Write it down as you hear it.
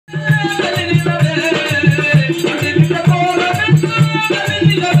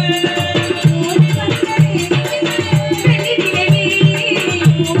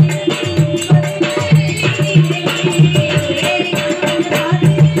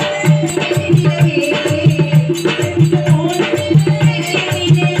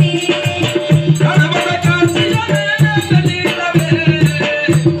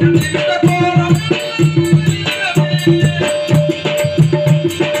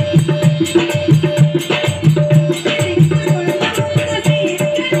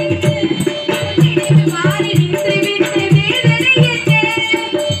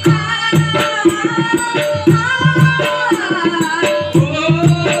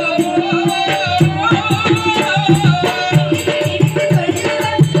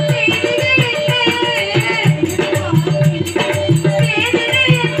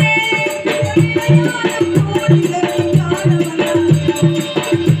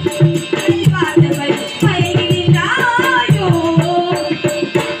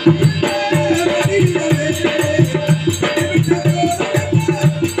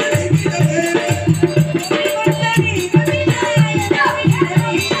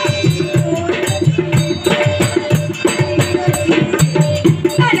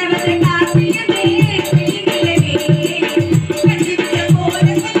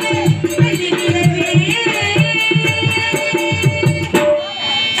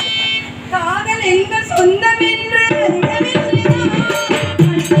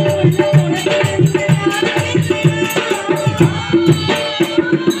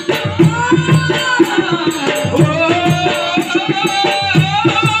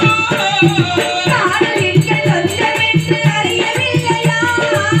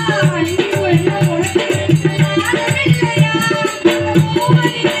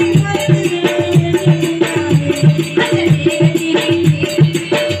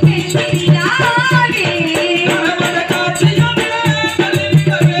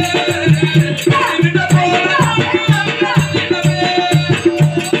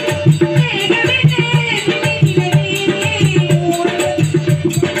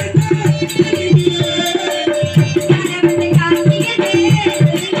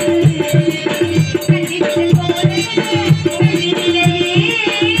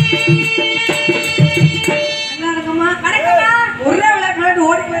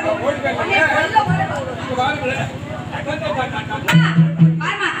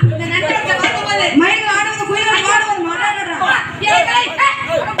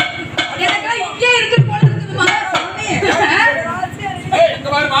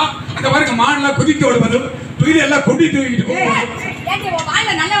அங்க பாருங்க மான்லாம் குதித்து ஓடுவதும் துயில எல்லாம் கொடி தூக்கிட்டு போகும்.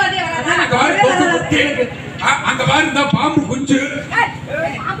 அங்க பாருங்க பாம்பு குஞ்சு.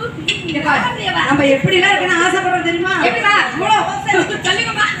 நம்ம எப்படி எல்லாம் இருக்கணும் ஆசைப்படுறோம் தெரியுமா?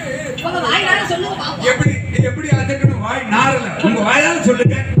 எப்படி எப்படி ஆசைக்கணும்? வாய் நாரல, உங்க வாயால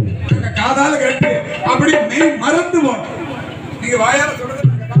சொல்லுங்க, காதால கேட்டு அப்படி மெய் மறந்து போனோம். நீங்க வாயால சொல்றது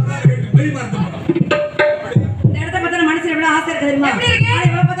காதால கேட்டு மெய் மறந்து போனோம். இந்த இடத்த பார்த்தா மனசுல எவ்வளவு ஆசை இருக்கு தெரியுமா?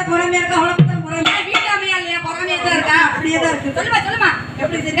 இவ்வளவு பார்த்தா பொறாமையா இருக்கா, அவ்வளவு பார்த்தா பொறாமையா வீட்டாமையா இல்லையா? பொறாமையா தான் இருக்கா? அப்படியே தான் இருக்கு. சொல்லுமா சொல்லுமா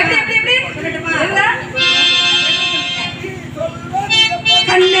எப்படி சொல்லட்டுமா?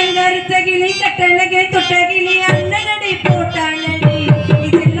 கண்ணங்கருத்தகிளி கட்டழகே தொட்டகிளி அண்ணனடி போட்டாளடி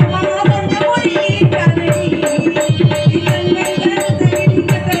இதெல்லாம் கொண்ட மொழி கேட்டாளடி கண்ணங்கருத்தகிளி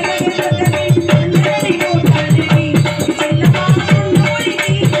கட்டழகே தொட்டகிளி அண்ணனடி போட்டாளடி இதெல்லாம் கொண்ட மொழி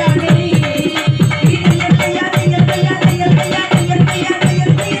கேட்டாளடி இதெல்லாம் தையா தையா தையா தையா தையா தையா தையா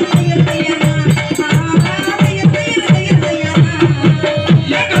தையா தையா தையா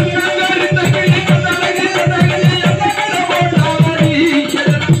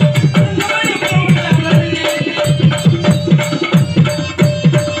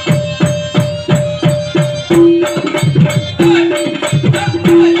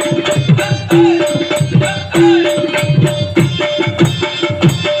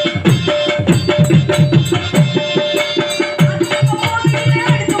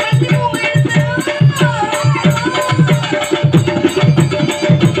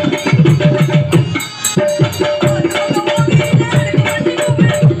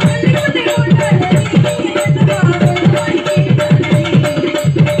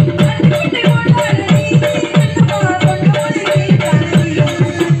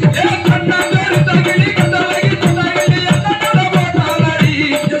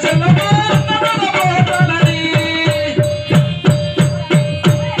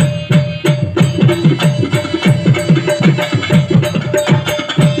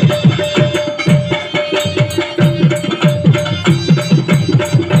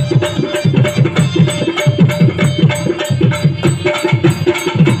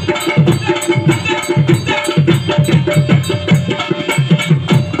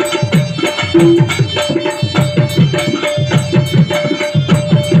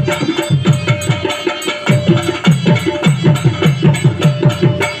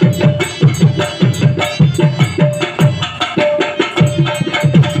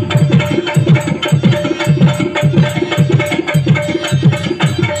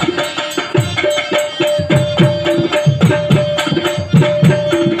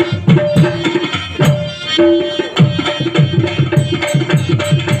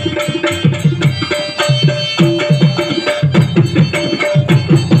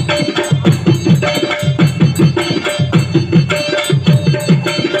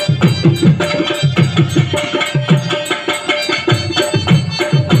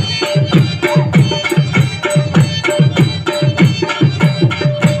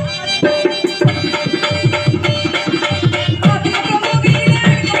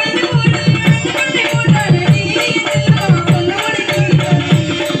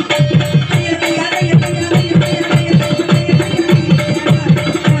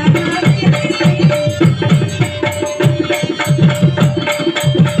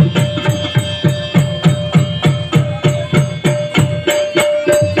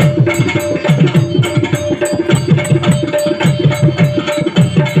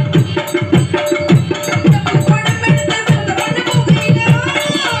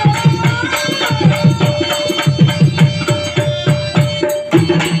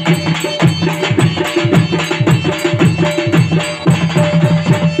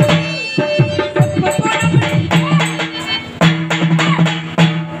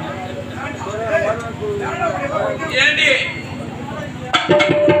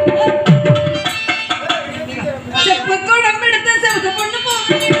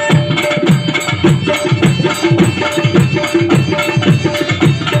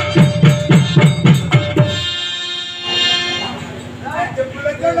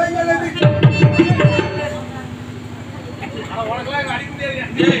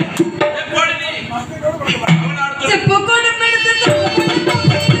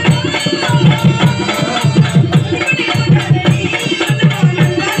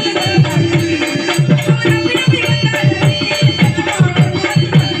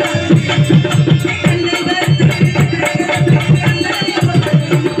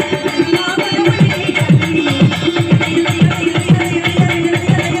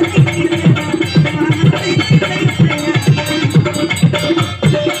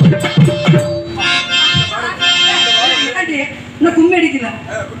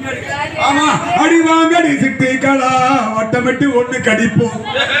சிட்டிகளா வட்டமிட்டு ஒண்ணு கடிப்போம்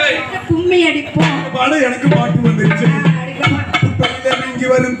கும்மி அடிப்போம் பாட எனக்கு பாட்டு வந்துருச்சு நீங்கி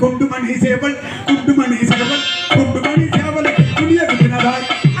வரும் குண்டுமணி சேவல் குண்டுமணி சேவல் குண்டுமணி சேவல் துணிய குட்டினதாய்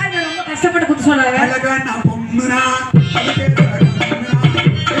ரொம்ப கஷ்டப்பட்டு குத்து சொன்னாங்க அழகா நான் பொண்ணுனா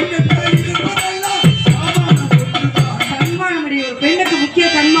பெண்ணுக்கு முக்கிய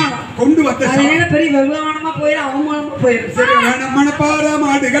தன்மானம் கொண்டு வந்த பெரிய விவகாரமா போயிடும் அவமானமா போயிடும் சரி மனப்பாற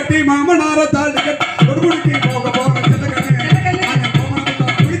மாடு கட்டி மாமனார தாடு கட்டி ஒரு குடிக்கு போக போற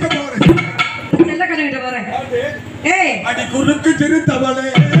அடி குறுக்கு திருத்தவளே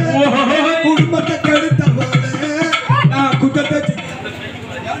குடும்பத்தை கெடுத்தவளே நான் குத்தத்தை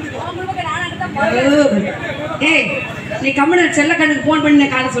ஏய் நீ கம்மன செல்ல கண்ணுக்கு போன் பண்ணி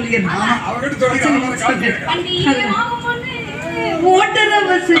காண சொல்லிடுறேன்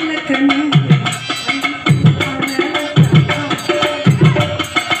ஓட்டரவ செல்ல கண்ணு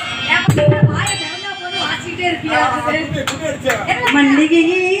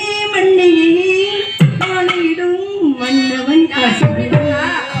மல்லிகையே மல்லிகையே மாலையிடும் மன்னவன் காசு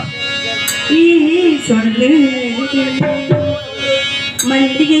சொல்லு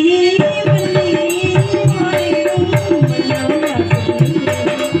மல்லிகையே மல்லிகையே மாலையிடும் மன்னவன்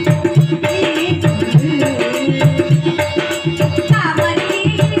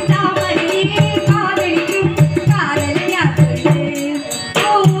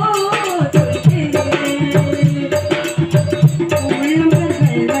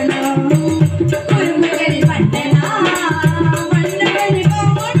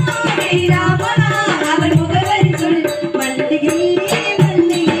மல்லிகை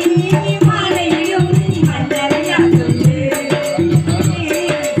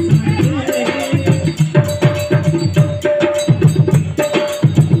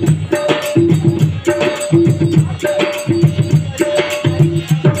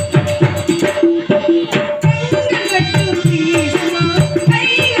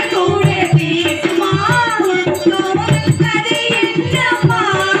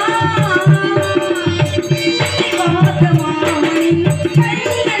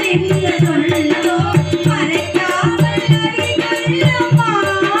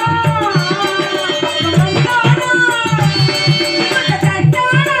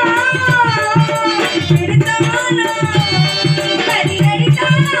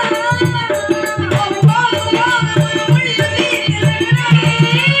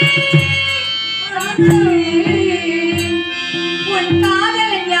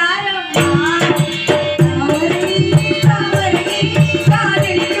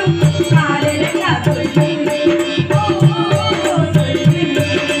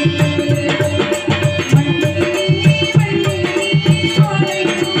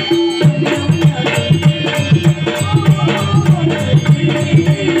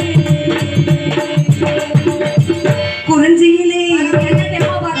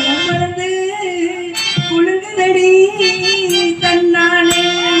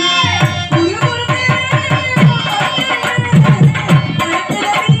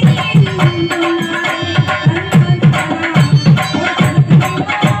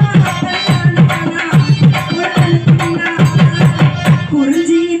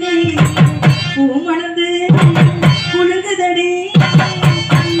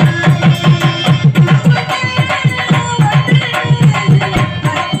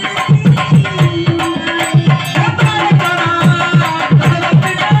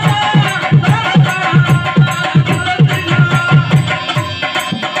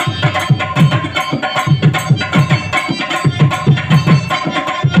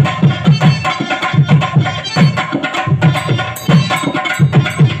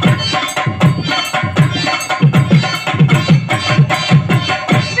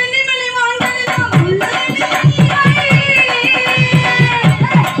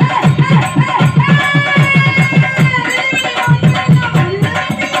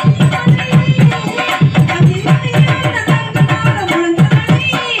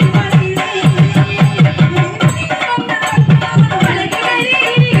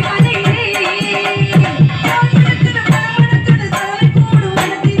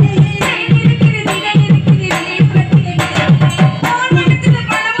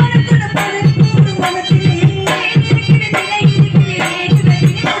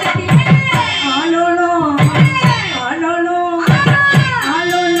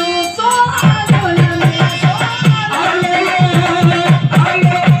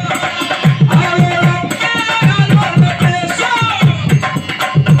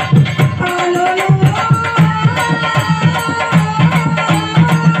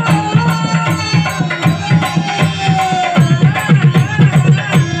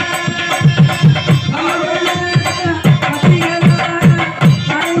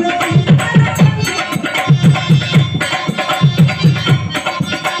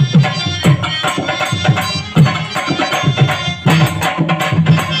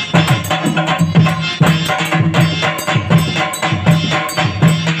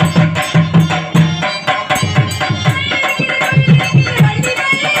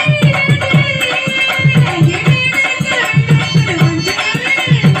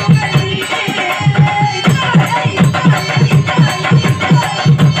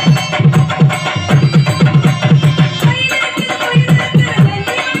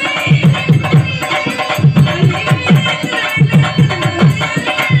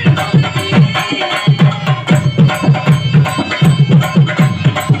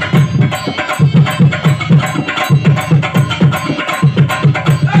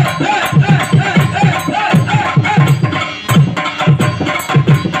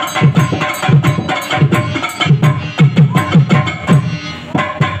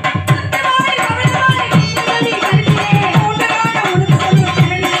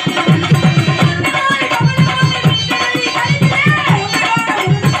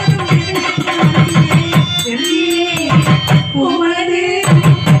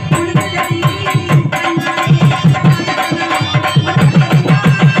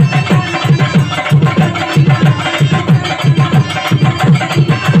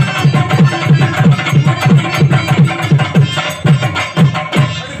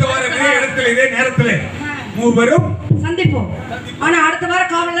இருவரும் சந்திப்போம். ஆனா அடுத்த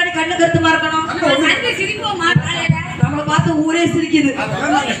வாரம் காவலாடி கண்ணு கருத்துமா இருக்கணும். நம்மளை பார்த்து ஊரே சிரிக்குது.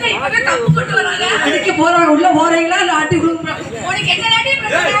 அடிக்க போறாங்க, உள்ள போறீங்களா இல்ல ஆட்டி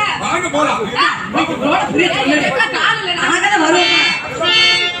வாங்க போலாம்.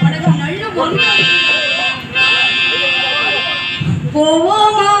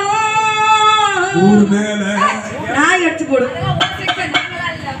 போவோமா ஊர் மேல நாய் அடிச்சு போடு.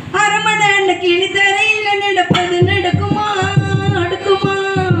 அரமணை அன்னைக்கு இனி தரையில நடப்பது நடக்குமா அடுக்குமா?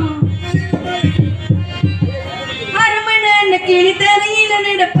 அரமணை அன்னைக்கு இனி தரையில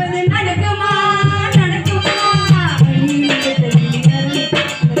நடப்பது நடக்குமா நடக்குமா?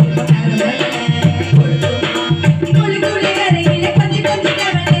 குளி குளி கரையில கொஞ்சம் கொஞ்சம்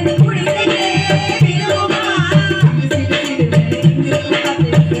கவலை குடிசையே விரும்புமா?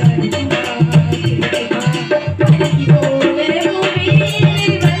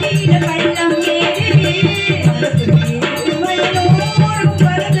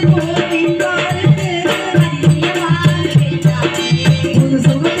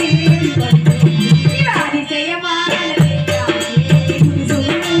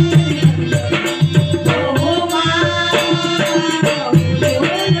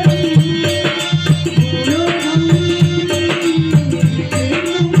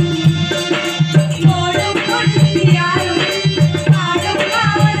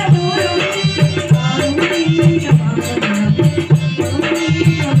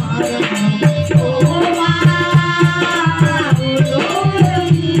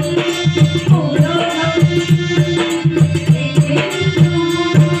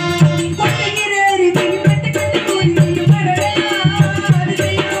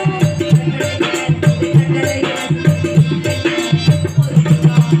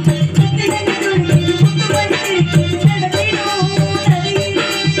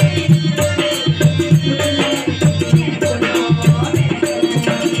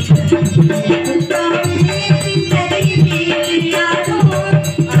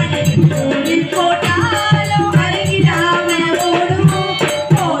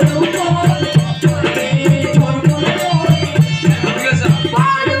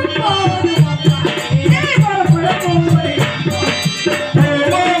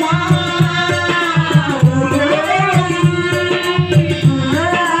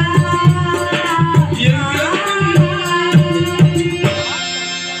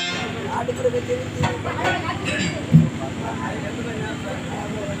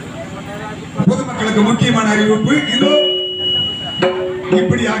 பொதுமக்களுக்கு முக்கியமான அறிவிப்பு இதோ.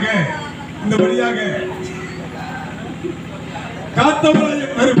 இப்படியாக இந்த வழியாக காத்தவராய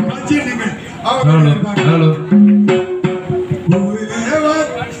வரும் காட்சியை நீங்கள்